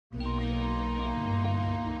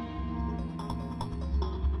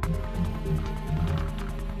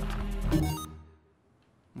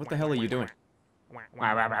What the hell are you doing?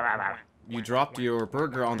 You dropped your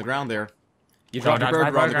burger on the ground there. You dropped your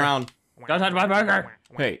burger on the ground. Don't touch my burger!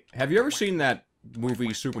 Hey, have you ever seen that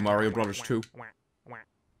movie Super Mario Bros. 2?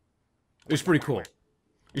 It's pretty cool.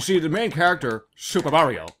 You see, the main character, Super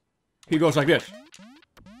Mario, he goes like this.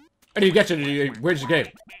 And he gets it and he wins the game.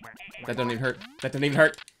 That doesn't even hurt. That doesn't even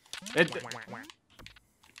hurt.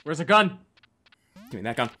 Where's the gun? Give me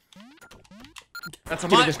that gun. That's a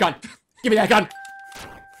Give me this gun. Give me that gun.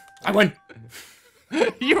 I win.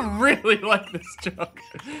 You really like this joke.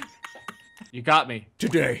 You got me.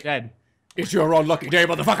 Today Dead. is your unlucky day,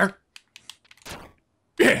 motherfucker.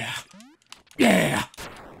 Yeah. Yeah.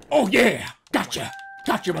 Oh, yeah. Gotcha.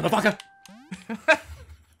 Gotcha, motherfucker.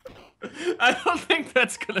 I don't think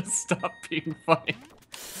that's gonna stop being funny.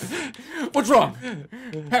 What's wrong?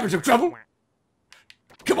 Having some trouble?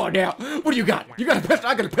 Come on now. What do you got? You got a pistol?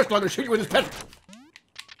 I got a pistol. I'm gonna shoot you with this pistol.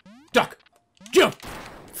 Duck. Jump.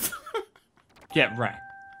 Get wrecked.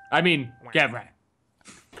 I mean, get wrecked.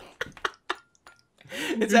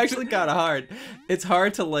 It's actually kind of hard. It's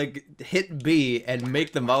hard to, like, hit B and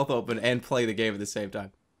make the mouth open and play the game at the same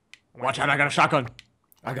time. Watch out, I got a shotgun.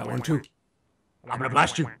 I got one, too. I'm gonna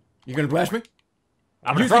blast you. You gonna blast me?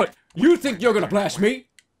 I'm gonna throw it. You think you're gonna blast me?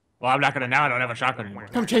 Well, I'm not gonna now. I don't have a shotgun anymore.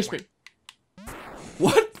 Come chase me.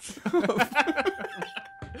 What?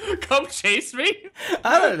 Come chase me?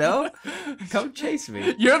 I don't know. Come chase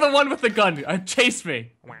me. You're the one with the gun. Chase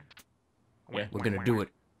me. Yeah, we're gonna do it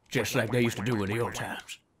just like they used to do in the old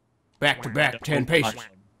times. Back to back, 10 paces.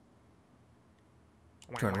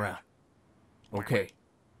 Turn around. Okay.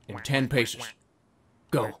 In 10 paces.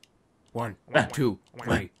 Go. 1, 2,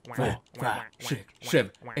 3, 4, 5, 6,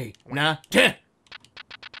 7, 8, 9, 10.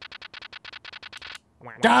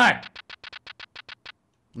 Die!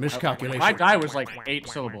 Miscalculation. My die was like 8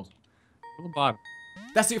 syllables. Little Bob.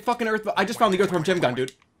 That's the fucking Earthworm. I just found the Earthworm Jim gun,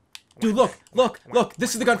 dude. Dude, look, look, look.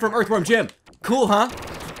 This is the gun from Earthworm Jim. Cool, huh?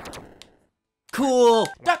 Cool.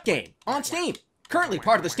 Duck Game on Steam. Currently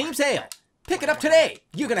part of the Steam sale. Pick it up today.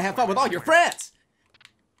 You're gonna have fun with all your friends.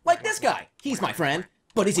 Like this guy. He's my friend.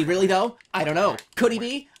 But is he really, though? I don't know. Could he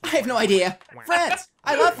be? I have no idea. Friends.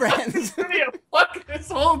 I love friends. Fuck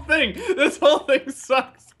this whole thing. This whole thing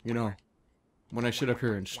sucks. You know, when I sit up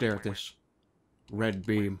here and stare at this red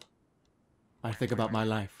beam, I think about my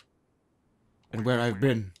life. And where I've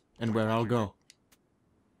been and where I'll go.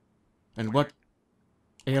 And what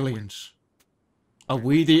aliens? Are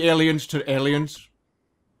we the aliens to aliens?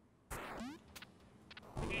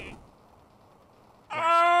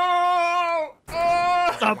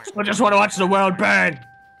 I just want to watch the world burn.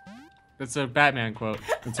 That's a Batman quote.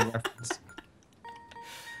 It's a reference.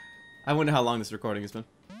 I wonder how long this recording has been.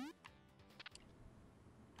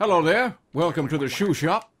 Hello there. Welcome to the shoe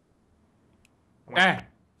shop. Eh.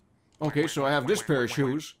 Okay, so I have this pair of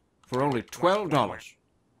shoes for only $12.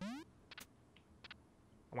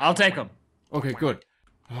 I'll take them. Okay, good.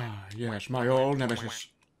 Ah, yes, my old nemesis.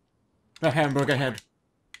 The hamburger head.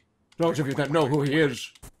 Those of you that know who he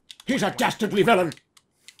is, he's a dastardly villain,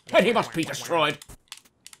 and he must be destroyed.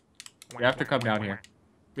 You have to come down here.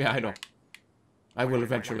 Yeah, I know. I will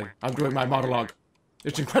eventually. I'm doing my monologue.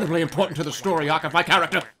 It's incredibly important to the story arc of my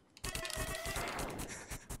character.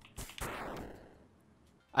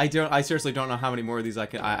 I seriously don't know how many more of these I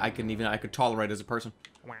could tolerate as a person.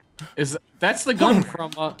 That's the gun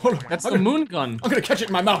from Hold on, that's the moon gun. I'm gonna catch it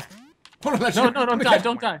in my mouth. Hold on, No, don't die,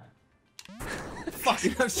 don't die. Fuck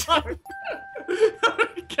you, I'm sorry.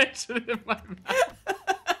 Catch it in my mouth.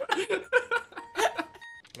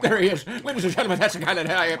 There he is. Ladies and gentlemen, that's the guy that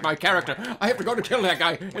I have my character. I have to go to kill that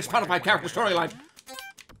guy. It's part of my character storyline.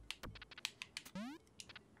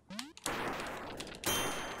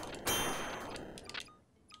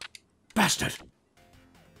 Bastard.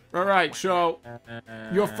 Alright, so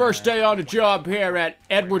your first day on the job here at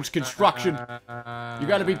Edwards Construction. You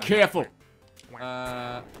gotta be careful.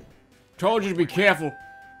 Told you to be careful.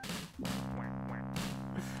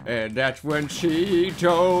 And that's when she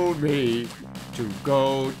told me to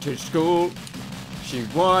go to school. She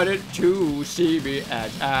wanted to see me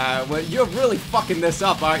as I was. You're really fucking this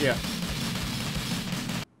up, aren't you?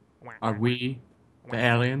 Are we the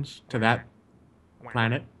aliens to that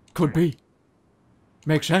planet? Could be.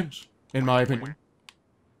 Makes sense, in my opinion.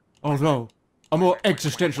 Although, a more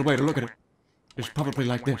existential way to look at it is probably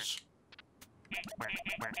like this.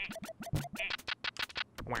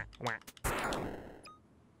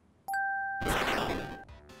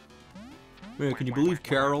 Man, can you believe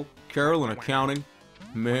Carol? Carol in accounting?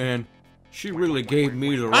 Man, she really gave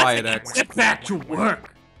me the riot act. Get back to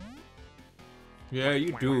work! Yeah,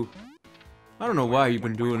 you do. I don't know why you've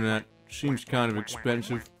been doing that. Seems kind of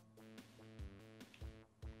expensive.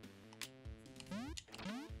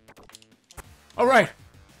 All right,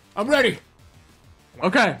 I'm ready.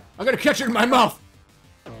 Okay. I'm gonna catch it in my mouth.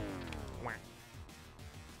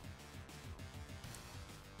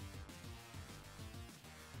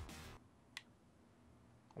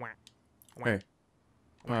 Hey,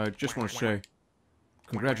 I just want to say,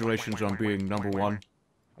 congratulations on being #1.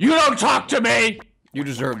 You don't talk to me! You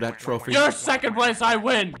deserve that trophy. You're second place, I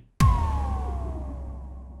win!